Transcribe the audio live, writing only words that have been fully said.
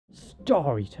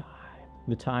Story time.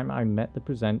 The time I met the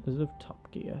presenters of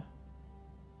Top Gear.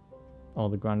 Or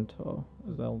the Grand Tour,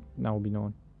 as they'll now be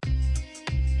known.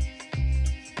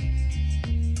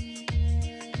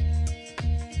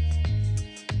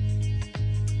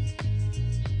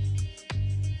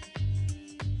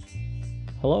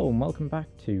 Hello and welcome back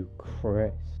to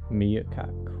Chris, Meerkat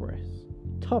Chris.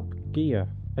 Top Gear,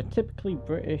 a typically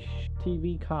British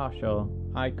TV car show,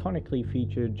 iconically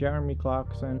featured Jeremy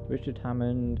Clarkson, Richard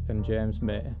Hammond and James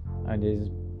May, and is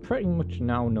pretty much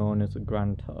now known as the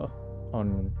Grand Tour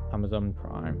on Amazon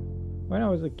Prime. When I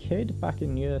was a kid, back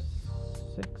in year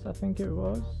 6 I think it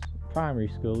was, primary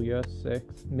school, year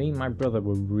 6, me and my brother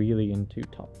were really into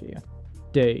Top Gear.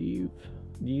 Dave,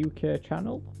 the UK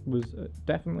channel, was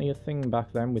definitely a thing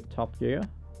back then with Top Gear,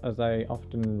 as they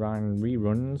often ran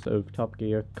reruns of Top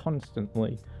Gear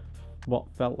constantly, what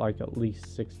felt like at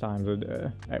least 6 times a day,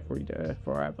 every day,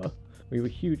 forever. We were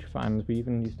huge fans. We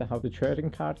even used to have the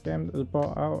trading card game that was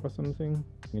brought out or something,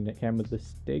 and it came with the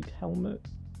Stig helmet.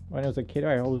 When I was a kid,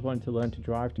 I always wanted to learn to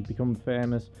drive to become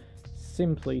famous,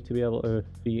 simply to be able to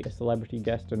be a celebrity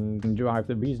guest and drive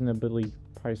the reasonably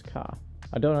priced car.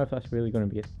 I don't know if that's really going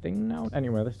to be a thing now.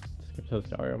 Anyway, let's skip to the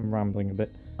story. I'm rambling a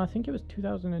bit. I think it was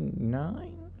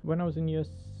 2009 when I was in year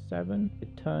 7.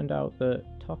 It turned out that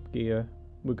Top Gear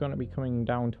were going to be coming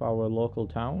down to our local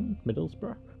town,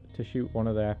 Middlesbrough, to shoot one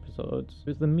of their episodes. It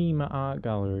was the Mima Art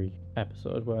Gallery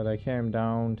episode where they came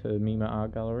down to Mima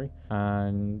Art Gallery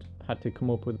and had to come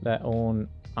up with their own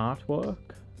artwork,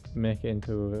 make it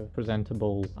into a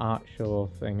presentable art show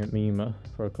thing at Mima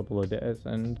for a couple of days,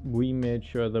 and we made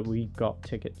sure that we got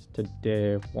tickets to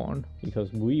day 1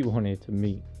 because we wanted to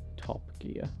meet Top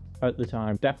Gear. At the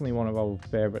time, definitely one of our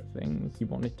favourite things. We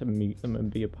wanted to meet them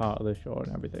and be a part of the show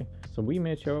and everything. So we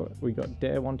made sure we got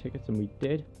day 1 tickets, and we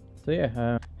did. So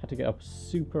yeah, had to get up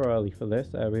super early for this.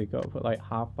 We got up at like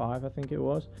 5:30, I think it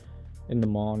was, in the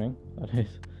morning, that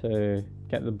is, to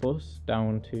get the bus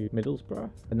down to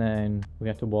Middlesbrough, and then we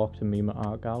had to walk to Mima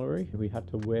Art Gallery. We had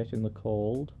to wait in the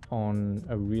cold on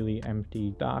a really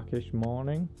empty, darkish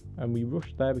morning, and we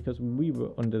rushed there because we were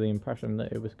under the impression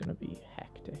that it was going to be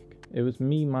hectic. It was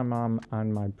me, my mum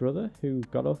and my brother who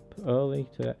got up early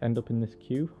to end up in this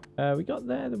queue. We got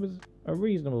there was a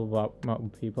reasonable amount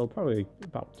of people, probably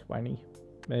about 20,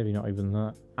 maybe not even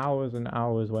that. Hours and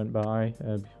hours went by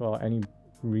before any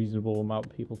reasonable amount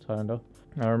of people turned up.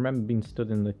 I remember being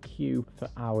stood in the queue for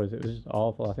hours. It was just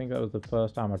awful. I think that was the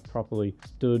first time I'd properly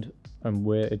stood and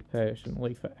waited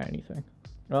patiently for anything.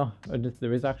 Oh, and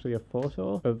there is actually a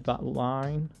photo of that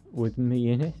line with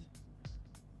me in it.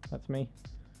 That's me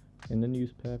in the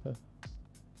newspaper.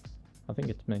 I think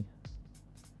it's me.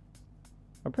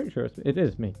 I'm pretty sure it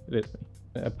is me. It is me.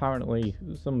 Apparently,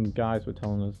 some guys were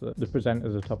telling us that the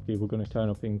presenters of Top Gear were going to turn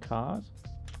up in cars,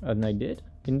 and they did.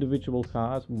 Individual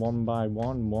cars, one by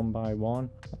one.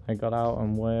 I got out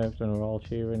and waved, and we were all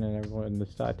cheering, and everyone, they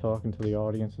started talking to the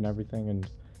audience and everything, and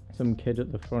some kid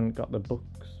at the front got the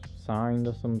books signed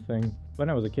or something. When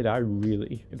I was a kid, I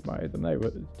really admired them.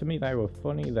 To me, they were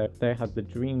funny. They had the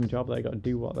dream job. They got to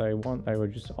do what they want. They were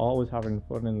just always having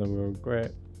fun, and they were a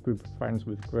great group of friends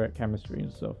with great chemistry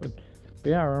and stuff. But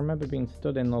yeah, I remember being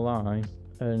stood in the line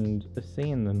and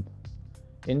seeing them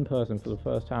in person for the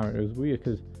first time. It was weird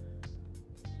because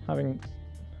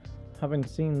having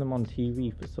seen them on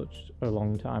TV for such a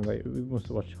long time, we must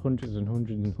have watched hundreds and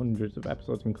hundreds and hundreds of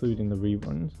episodes, including the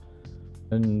reruns,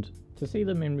 and to see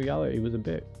them in reality was a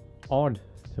bit odd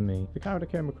to me. The character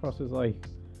came across as like,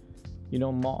 you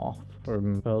know, Morph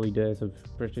from early days of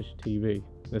British TV.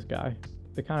 This guy,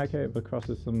 the kind of came across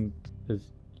as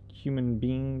human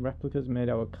being replicas made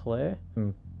out of clay.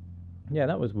 Yeah,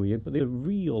 that was weird, but the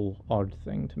real odd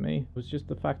thing to me was just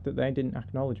the fact that they didn't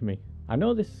acknowledge me. I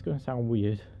know this is going to sound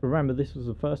weird. Remember, this was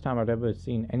the first time I'd ever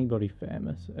seen anybody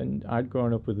famous, and I'd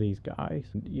grown up with these guys.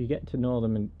 You get to know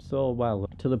them so well,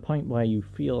 to the point where you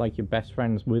feel like you're best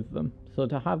friends with them. So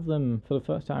to have them, for the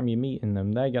first time you're meeting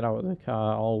them, they get out of the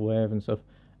car, all wave and stuff,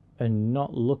 and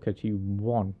not look at you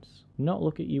once. Not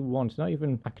look at you once, not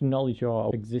even acknowledge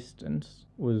your existence,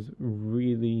 was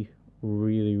really,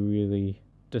 really, really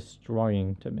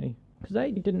destroying to me. Because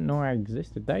they didn't know I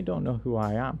existed. They don't know who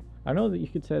I am. I know that you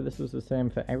could say this was the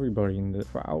same for everybody in the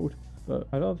crowd, but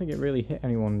I don't think it really hit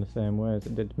anyone the same way as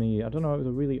it did me. I don't know, it was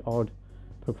a really odd,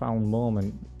 profound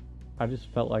moment. I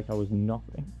just felt like I was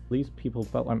nothing. These people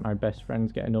felt like my best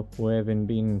friends, getting up, waving,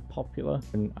 being popular,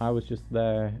 and I was just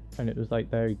there, and it was like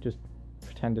they just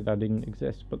pretended I didn't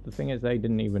exist. But the thing is, they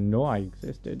didn't even know I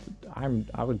existed.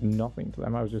 I was nothing to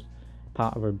them. I was just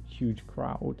part of a huge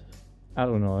crowd. I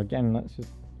don't know, again, that's just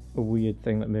a weird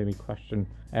thing that made me question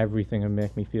everything and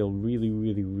make me feel really,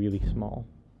 really, really small.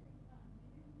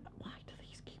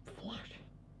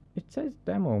 It says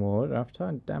demo mode. I've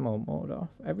turned demo mode off.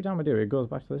 Every time I do it, it goes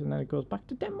back to this and then it goes back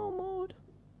to demo mode.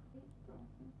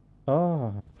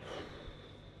 Oh.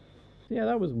 Yeah,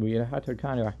 that was weird. I had to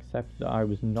kind of accept that I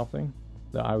was nothing.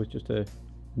 That I was just a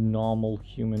normal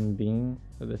human being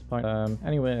at this point.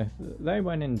 Anyway, they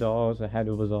went indoors ahead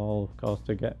of us all, of course,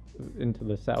 to get into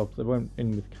the setup. They went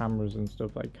in with cameras and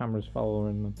stuff, like cameras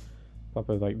following them.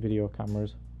 Proper, like, video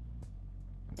cameras.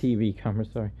 TV cameras,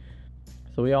 sorry.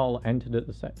 So we all entered at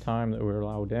the set time that we were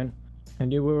allowed in.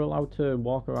 And you were allowed to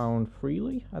walk around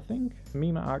freely, I think.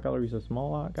 Mima Art Gallery is a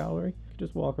small art gallery. You could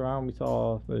just walk around. We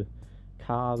saw the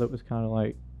car that was kind of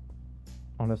like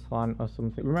on a slant or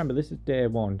something. Remember, this is day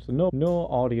one, so no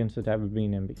audience had ever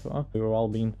been in before. We were all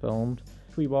being filmed.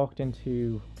 We walked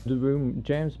into the room.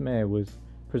 James May was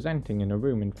presenting in a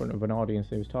room in front of an audience.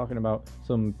 He was talking about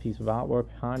some piece of artwork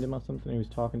behind him or something. He was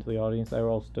talking to the audience. They were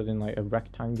all stood in like a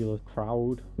rectangular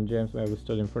crowd, and James May was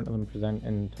stood in front of them presenting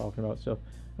and talking about stuff.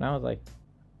 And I was like,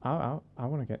 I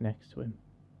want to get next to him.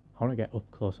 I want to get up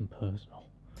close and personal.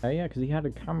 Yeah, because he had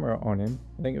a camera on him.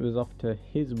 I think it was off to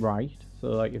his right, so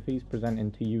like if he's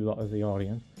presenting to you lot as the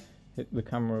audience, the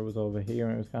camera was over here,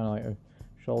 and it was kind of like a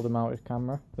shoulder mounted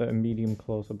camera, but a medium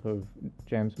close up of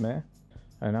James May.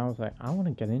 And I was like, I want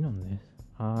to get in on this.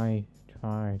 I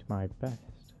tried my best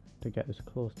to get as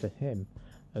close to him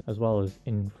as well as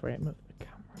in frame of the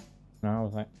camera. And I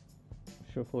was like,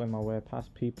 shuffling my way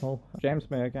past people.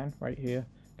 James May again, right here.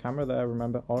 Camera there,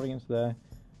 remember, audience there.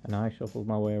 And I shuffled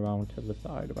my way around to the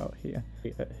side about here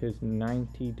at his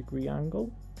 90-degree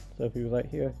angle. So if he was like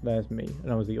here, there's me.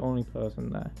 And I was the only person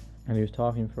there. And he was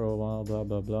talking for a while, blah,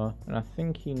 blah, blah. And I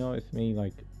think he noticed me,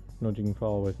 like, nudging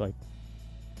forward, like.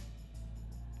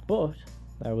 But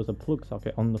there was a plug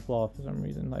socket on the floor for some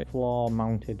reason, like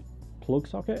floor-mounted plug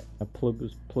socket. A plug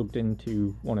was plugged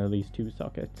into one of these two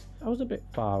sockets. I was a bit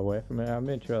far away from it. I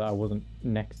made sure that I wasn't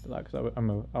next to that because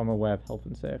I'm aware of health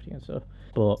and safety and stuff.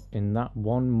 But in that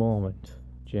one moment,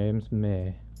 James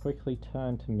May quickly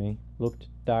turned to me, looked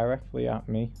directly at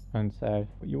me, and said,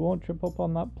 "You won't trip up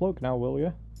on that plug now, will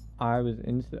you?" I was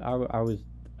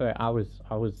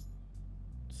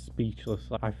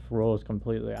speechless. Like, I froze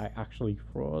completely. I actually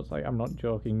froze. Like, I'm not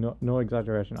joking. No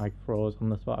exaggeration. I froze on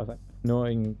the spot. I was like,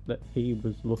 knowing that he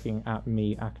was looking at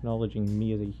me, acknowledging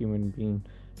me as a human being.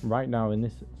 Right now, in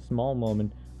this small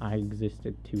moment, I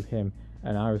existed to him,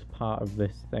 and I was part of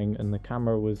this thing. And the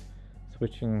camera was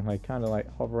switching, like, kind of like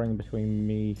hovering between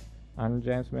me and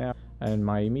James May. And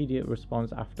my immediate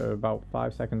response after about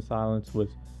 5 seconds silence was,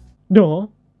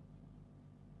 "No!"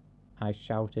 I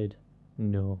shouted,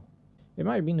 "No." It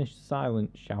might have been a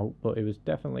silent shout, but it was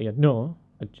definitely a no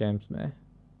at James May.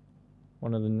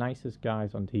 One of the nicest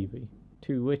guys on TV.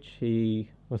 To which he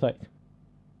was like,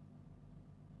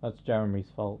 "That's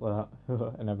Jeremy's fault, that."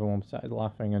 And everyone started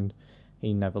laughing, and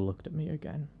he never looked at me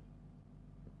again.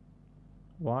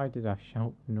 Why did I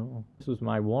shout no? This was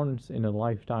my once in a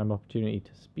lifetime opportunity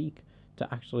to speak,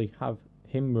 to actually have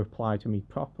him reply to me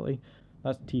properly.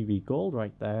 That's TV gold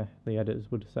right there, the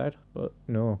editors would have said, but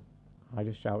no. I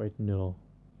just shouted no.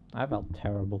 I felt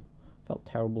terrible. I felt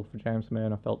terrible for James May,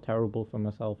 and I felt terrible for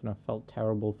myself, and I felt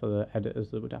terrible for the editors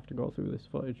that would have to go through this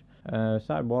footage.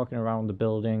 Started walking around the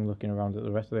building, looking around at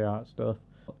the rest of the art stuff.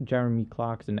 Jeremy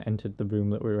Clarkson entered the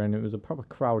room that we were in. It was a proper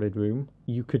crowded room.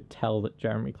 You could tell that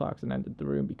Jeremy Clarkson entered the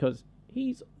room because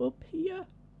he's up here.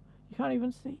 You can't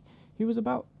even see. He was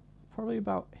probably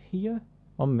about here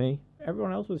on me.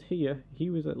 Everyone else was here. He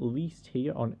was at least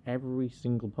here on every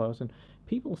single person.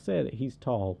 People say that he's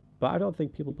tall, but I don't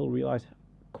think people realise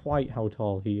quite how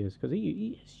tall he is, because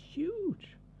he is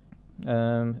huge.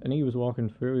 And he was walking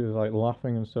through, he was like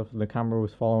laughing and stuff, and the camera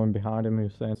was following behind him. He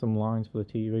was saying some lines for the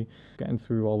TV, getting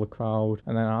through all the crowd,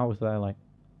 and then I was there like,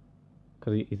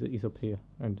 because he's up here,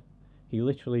 and he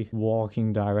literally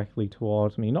walking directly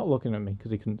towards me, not looking at me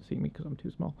because he couldn't see me because I'm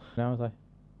too small. And I was like,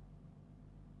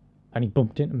 and he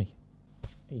bumped into me.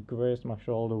 He grazed my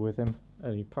shoulder with him,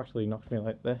 and he practically knocked me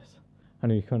like this.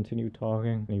 And he continued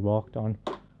talking, and he walked on.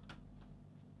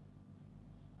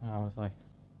 And I was like,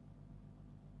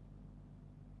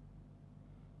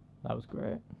 that was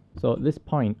great. So at this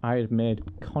point, I had made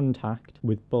contact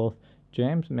with both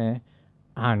James May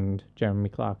and Jeremy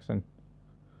Clarkson.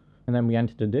 And then we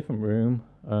entered a different room,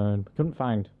 and we couldn't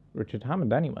find Richard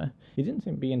Hammond anywhere. He didn't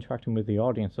seem to be interacting with the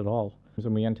audience at all. So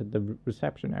we entered the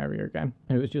reception area again.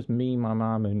 And it was just me, my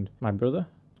mum, and my brother.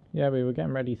 Yeah, we were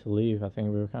getting ready to leave. I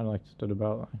think we were kind of like stood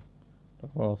about, like,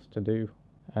 don't know what else to do.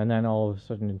 And then all of a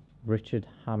sudden, Richard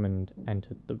Hammond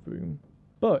entered the room.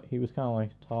 But he was kind of like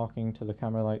talking to the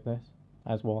camera like this.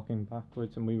 I was walking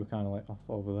backwards, and we were kind of like off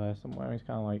over there somewhere. He's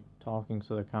kind of like talking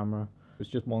to the camera. It was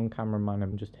just one cameraman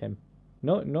and just him.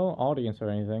 No audience or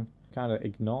anything. Kind of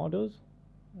ignored us,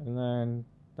 and then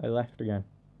they left again.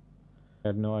 I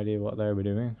had no idea what they were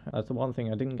doing. That's the one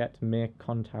thing, I didn't get to make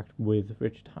contact with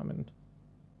Richard Hammond.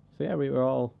 So yeah, we were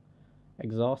all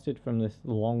exhausted from this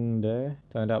long day.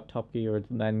 Turned out Top Gear had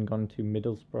then gone to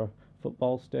Middlesbrough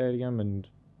football stadium and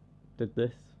did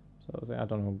this. So I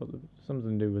don't know, but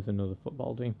something to do with another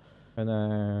football team.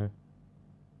 And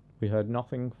we heard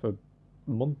nothing for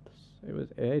months. It was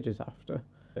ages after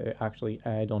it actually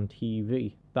aired on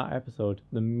TV. That episode,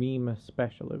 the Mima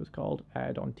Special it was called,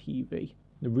 aired on TV.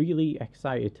 Really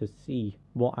excited to see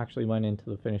what actually went into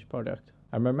the finished product.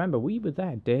 And remember, we were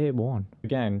there day one.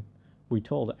 Again, we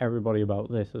told everybody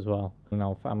about this as well, and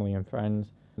our family and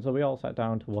friends. And so we all sat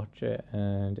down to watch it,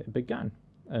 and it began.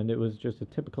 And it was just a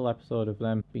typical episode of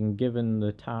them being given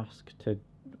the task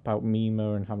about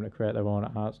Mima and having to create their own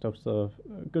art stuff. So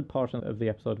a good portion of the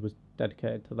episode was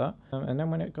dedicated to that. And then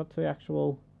when it got to the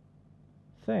actual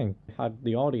thing, they had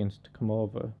the audience to come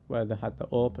over where they had the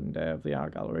open day of the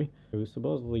art gallery. It was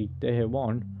supposedly day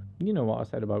one. You know what I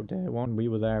said about day one. We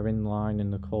were there in line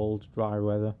in the cold, dry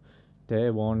weather. Day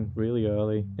one, really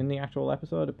early. In the actual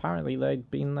episode, apparently they'd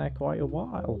been there quite a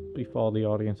while before the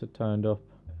audience had turned up.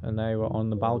 And they were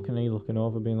on the balcony looking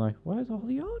over being like, where's all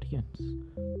the audience?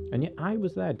 And yet I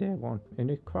was there day one in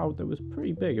a crowd that was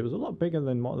pretty big. It was a lot bigger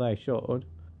than what they showed.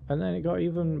 And then it got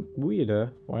even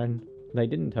weirder when they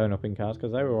didn't turn up in cars,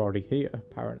 because they were already here.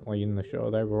 Apparently in the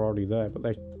show they were already there,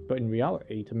 but in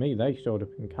reality, to me, they showed up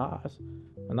in cars,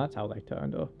 and that's how they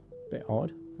turned up. Bit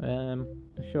odd.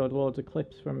 Showed loads of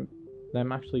clips from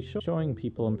them actually showing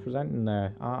people and presenting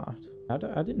their art. I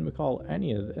didn't recall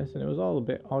any of this, and it was all a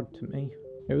bit odd to me.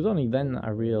 It was only then that I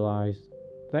realised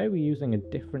they were using a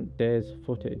different day's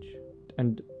footage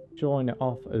and showing it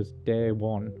off as day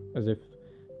one, as if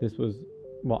this was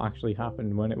what actually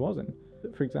happened when it wasn't.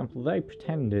 For example, they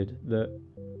pretended that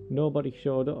nobody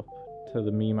showed up to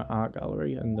the Mima Art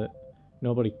Gallery and that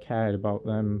nobody cared about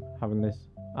them having this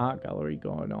art gallery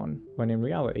going on, when in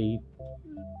reality,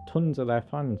 tons of their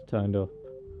fans turned up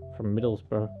from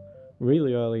Middlesbrough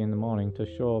really early in the morning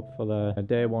to show up for their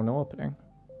day one opening,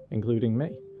 including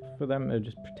me. For them to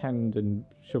just pretend and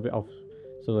shove it off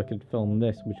so they could film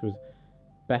this, which was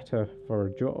better for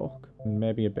a joke and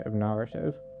maybe a bit of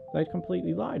narrative, they'd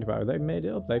completely lied about it. They made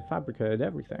it up. They fabricated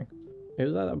everything. It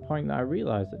was at that point that I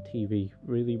realised that TV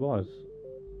really was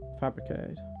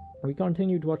fabricated. We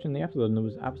continued watching the episode, and there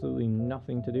was absolutely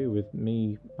nothing to do with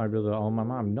me, my brother, or my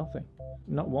mum. Nothing.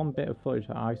 Not one bit of footage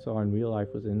that I saw in real life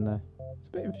was in there. It's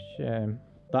a bit of a shame.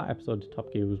 That episode of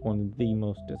Top Gear was one of the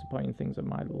most disappointing things of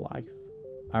my life.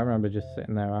 I remember just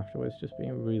sitting there afterwards just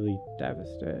being really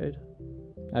devastated.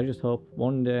 I just hope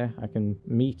one day I can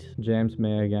meet James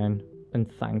May again and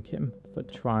thank him for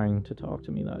trying to talk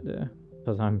to me that day.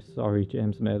 Because I'm sorry,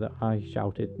 James May, that I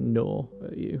shouted no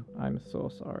at you. I'm so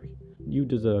sorry. You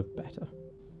deserve better.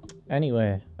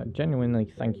 Anyway, I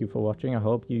genuinely thank you for watching. I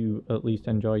hope you at least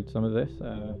enjoyed some of this.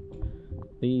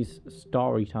 These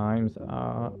story times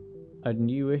are a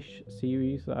newish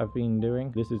series that I've been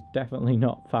doing. This is definitely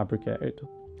not fabricated.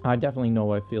 I definitely know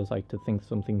what it feels like to think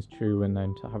something's true and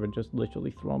then to have it just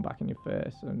literally thrown back in your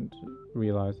face and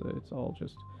realise that it's all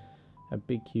just a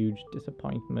big huge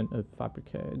disappointment of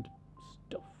fabricated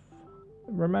stuff.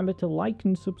 Remember to like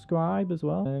and subscribe as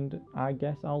well, and I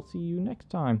guess I'll see you next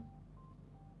time.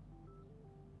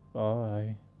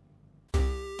 Bye.